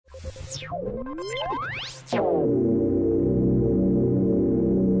I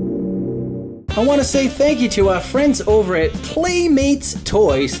want to say thank you to our friends over at Playmates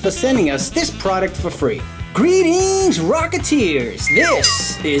Toys for sending us this product for free. Greetings, Rocketeers!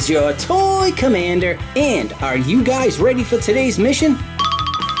 This is your toy commander, and are you guys ready for today's mission?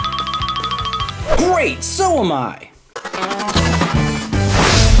 Great, so am I!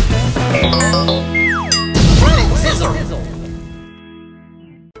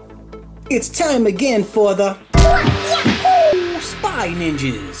 It's time again for the Spy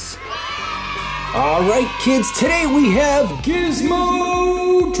Ninjas! Alright kids, today we have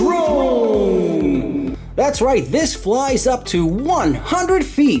Gizmo Drone! That's right, this flies up to 100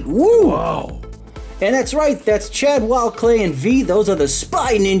 feet, woo! Wow! And that's right, that's Chad, Wild Clay, and V, those are the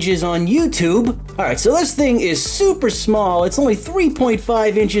Spy Ninjas on YouTube. Alright, so this thing is super small, it's only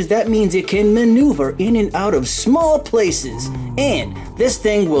 3.5 inches, that means it can maneuver in and out of small places. And this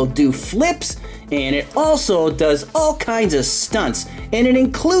thing will do flips, and it also does all kinds of stunts, and it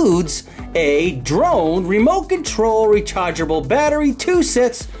includes a drone, remote control, rechargeable battery, 2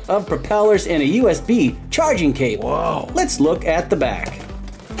 sets of propellers, and a USB charging cable. Wow. Let's look at the back.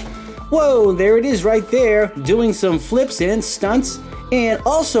 Whoa, there it is right there, doing some flips and stunts. And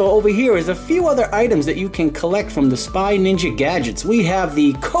also over here is a few other items that you can collect from the Spy Ninja gadgets. We have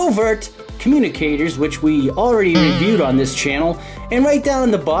the covert communicators, which we already reviewed on this channel. And right down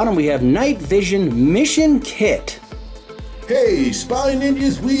in the bottom we have night vision mission kit. Hey, Spy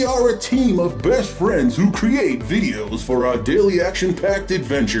Ninjas, we are a team of best friends who create videos for our daily action-packed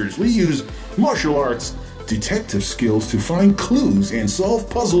adventures. We use martial arts, detective skills to find clues and solve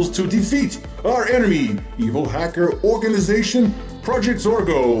puzzles to defeat our enemy, evil hacker organization, Project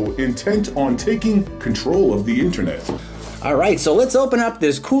Zorgo, intent on taking control of the internet. Alright, so let's open up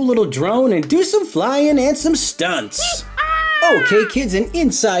this cool little drone and do some flying and some stunts. Okay kids, and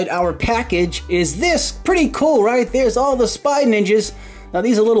inside our package is this. Pretty cool, right? There's all the Spy Ninjas. Now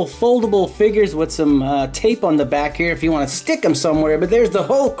these are little foldable figures with some tape on the back here if you want to stick them somewhere, but there's the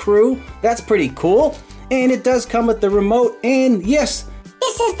whole crew. That's pretty cool. And it does come with the remote, and yes,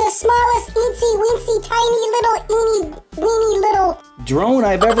 this is the smallest eensy weensy tiny little weeny little drone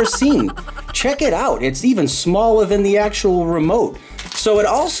I've ever seen. Check it out, it's even smaller than the actual remote. So it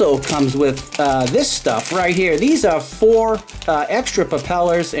also comes with this stuff right here. These are 4 extra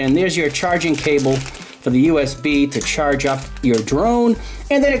propellers, and there's your charging cable for the USB to charge up your drone.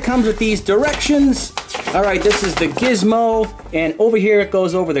 And then it comes with these directions. All right, this is the Gizmo, and over here it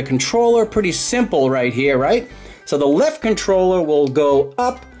goes over the controller. Pretty simple right here, right? So the left controller will go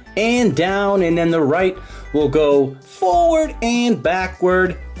up and down, and then the right will go forward and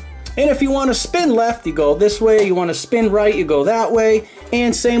backward. And if you want to spin left, you go this way. You want to spin right, you go that way.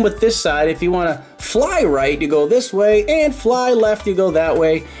 And same with this side. If you want to fly right, you go this way. And fly left, you go that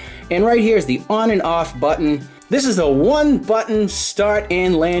way. And right here is the on and off button. This is a 1-button start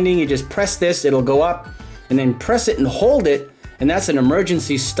and landing. You just press this, it'll go up. And then press it and hold it. And that's an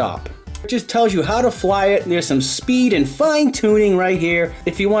emergency stop. It just tells you how to fly it. There's some speed and fine tuning right here.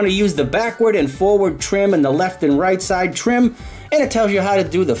 If you want to use the backward and forward trim and the left and right side trim. And it tells you how to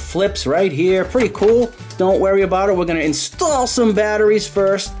do the flips right here. Pretty cool. Don't worry about it. We're going to install some batteries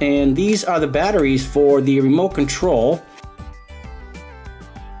first. And these are the batteries for the remote control.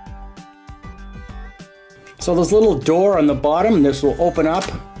 So there's a little door on the bottom, and this will open up.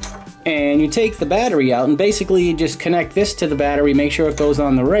 And you take the battery out, and basically you just connect this to the battery. Make sure it goes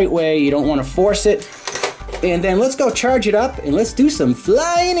on the right way. You don't want to force it. And then let's go charge it up, and let's do some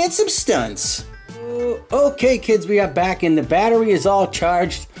flying and some stunts. Okay kids, we are back and the battery is all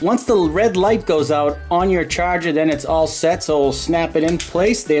charged. Once the red light goes out on your charger, then it's all set, so we'll snap it in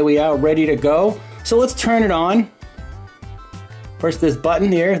place. There we are, ready to go. So let's turn it on. First this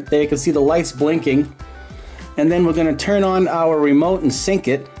button here, there you can see the lights blinking. And then we're going to turn on our remote and sync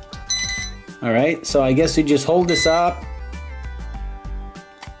it. Alright, so I guess we just hold this up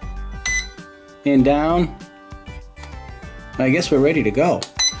and down. I guess we're ready to go.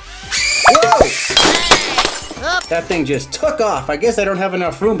 Whoa! That thing just took off. I guess I don't have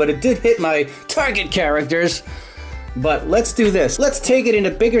enough room, but it did hit my target characters. But let's do this. Let's take it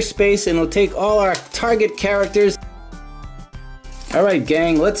into bigger space, and we'll take all our target characters. Alright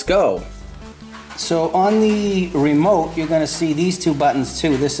gang, let's go. So on the remote, you're going to see these 2 buttons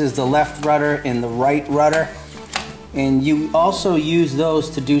too. This is the left rudder and the right rudder. And you also use those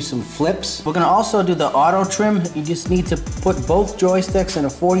to do some flips. We're going to also do the auto trim. You just need to put both joysticks in a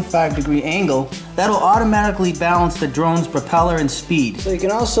 45-degree angle. That'll automatically balance the drone's propeller and speed. So you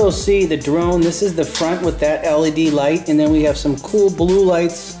can also see the drone. This is the front with that LED light, and then we have some cool blue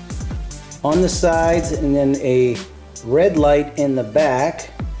lights on the sides, and then a red light in the back.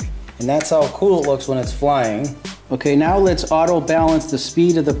 And that's how cool it looks when it's flying. Okay, now let's auto balance the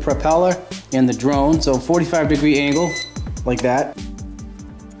speed of the propeller and the drone. So 45-degree angle, like that.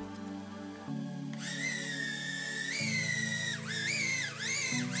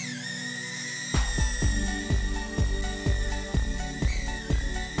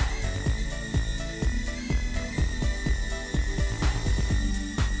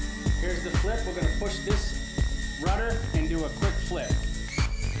 Here's the flip. We're gonna push this rudder and do a quick flip.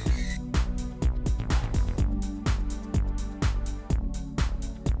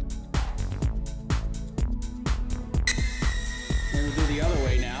 And we'll do the other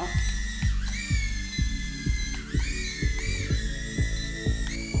way now.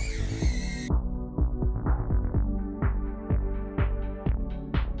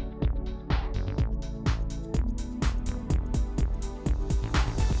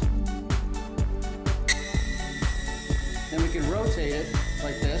 Then we can rotate it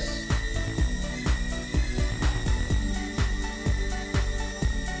like this.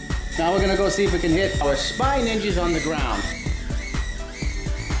 Now we're gonna go see if we can hit our spy ninjas on the ground.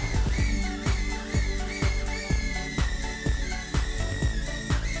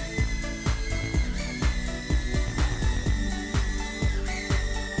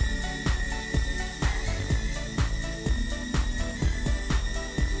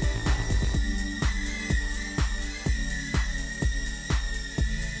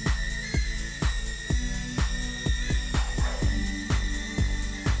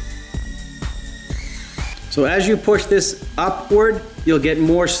 So as you push this upward, you'll get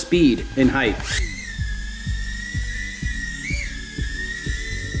more speed and height.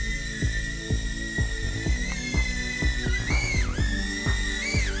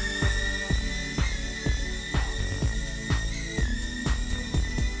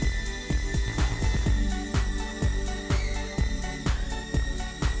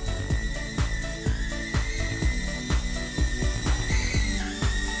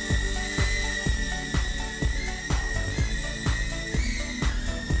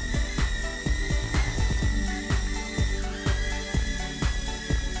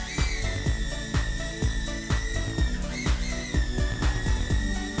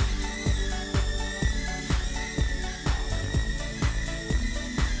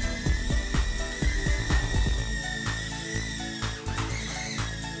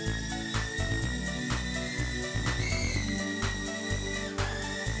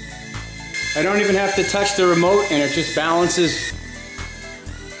 I don't even have to touch the remote and it just balances.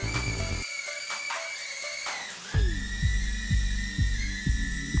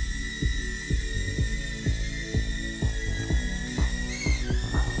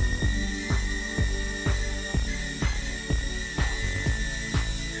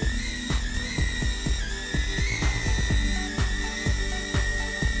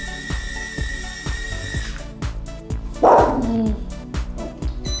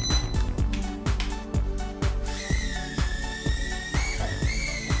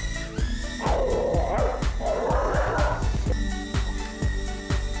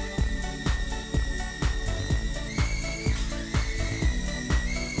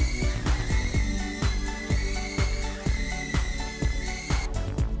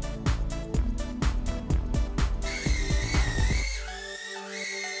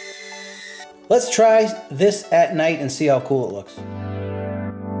 Let's try this at night and see how cool it looks.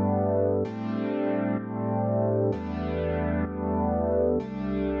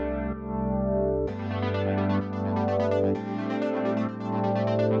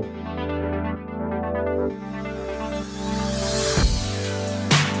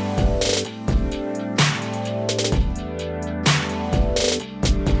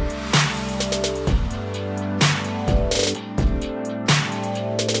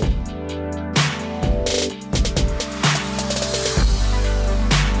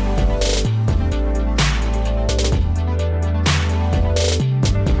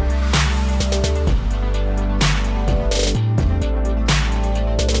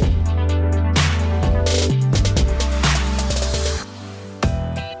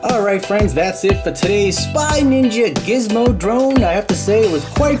 Alright friends, that's it for today's Spy Ninja Gizmo drone. I have to say it was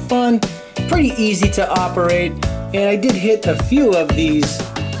quite fun, pretty easy to operate, and I did hit a few of these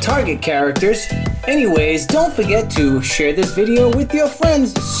target characters. Anyways, don't forget to share this video with your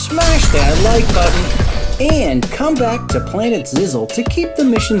friends, smash that like button, and come back to Planet Zizzle to keep the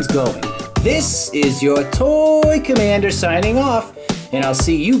missions going. This is your Toy Commander signing off, and I'll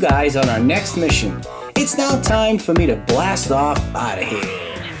see you guys on our next mission. It's now time for me to blast off out of here.